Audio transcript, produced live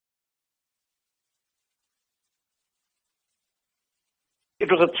It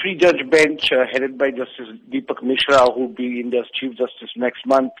was a three-judge bench headed by Justice Deepak Mishra, who will be India's Chief Justice next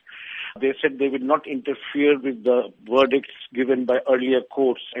month. They said they will not interfere with the verdicts given by earlier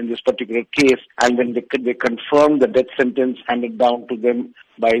courts in this particular case, and then they confirmed the death sentence handed down to them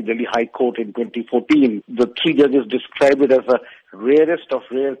by Delhi High Court in 2014. The three judges described it as a rarest of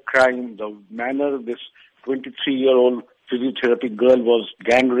rare crime. The manner this 23-year-old physiotherapy girl was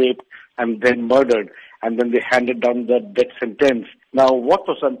gang raped and then murdered, and then they handed down the death sentence. Now, what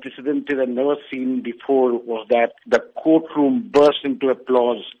was unprecedented and never seen before was that the courtroom burst into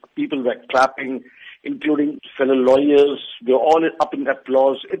applause. People were clapping, including fellow lawyers. They were all up in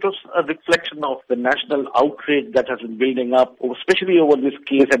applause. It was a reflection of the national outrage that has been building up, especially over this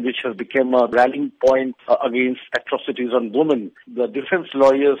case, and which has become a rallying point against atrocities on women. The defense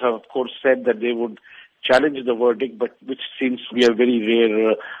lawyers have, of course, said that they would challenge the verdict, but which seems to be a very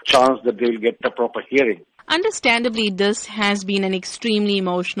rare chance that they will get a proper hearing. Understandably, this has been an extremely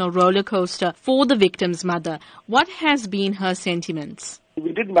emotional roller coaster for the victim's mother. What has been her sentiments?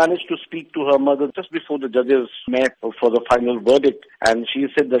 We did manage to speak to her mother just before the judges met for the final verdict, and she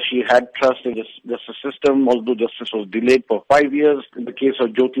said that she had trust in the justice system, although justice was delayed for 5 years in the case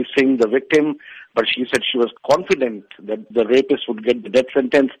of Jyoti Singh, the victim. But she said she was confident that the rapist would get the death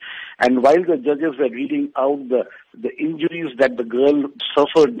sentence. And while the judges were reading out the injuries that the girl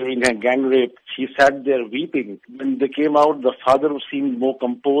suffered during her gang rape, she sat there weeping. When they came out, the father seemed more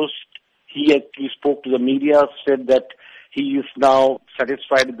composed. He actually spoke to the media, said that he is now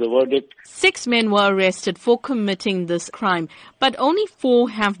satisfied with the verdict. 6 men were arrested for committing this crime, but only 4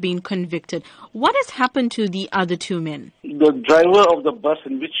 have been convicted. What has happened to the other 2 men? The driver of the bus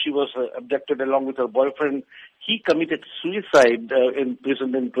in which she was abducted along with her boyfriend, he committed suicide in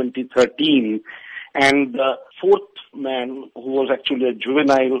prison in 2013. And the 4th man, who was actually a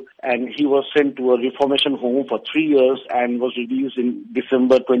juvenile, and he was sent to a reformation home for 3 years and was released in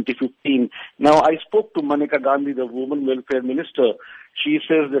December 2015. Now, I spoke to Maneka Gandhi, the Women Welfare Minister. She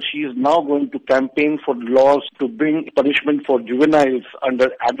says that she is now going to campaign for laws to bring punishment for juveniles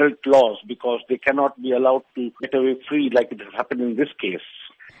under adult laws because they cannot be allowed to get away free like it has happened in this case.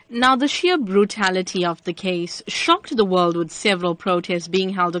 Now, the sheer brutality of the case shocked the world with several protests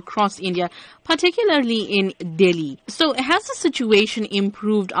being held across India, particularly in Delhi. So has the situation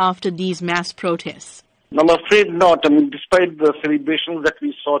improved after these mass protests? No, I'm afraid not. I mean, despite the celebrations that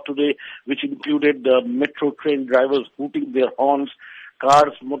we saw today, which included the metro train drivers hooting their horns,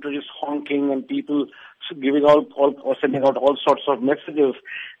 cars, motorists honking, and people giving out or sending out all sorts of messages.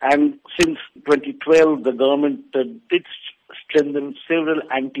 And since 2012, the government did strengthen several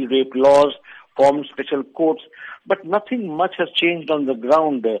anti-rape laws, formed special courts, but nothing much has changed on the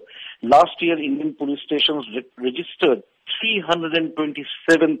ground. Last year, Indian police stations registered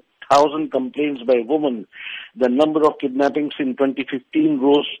 327,000 complaints by women. The number of kidnappings in 2015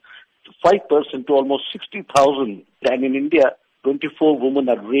 rose 5% to almost 60,000. And in India, 24 women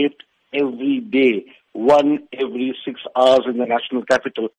are raped every day, 1 every 6 hours in the national capital.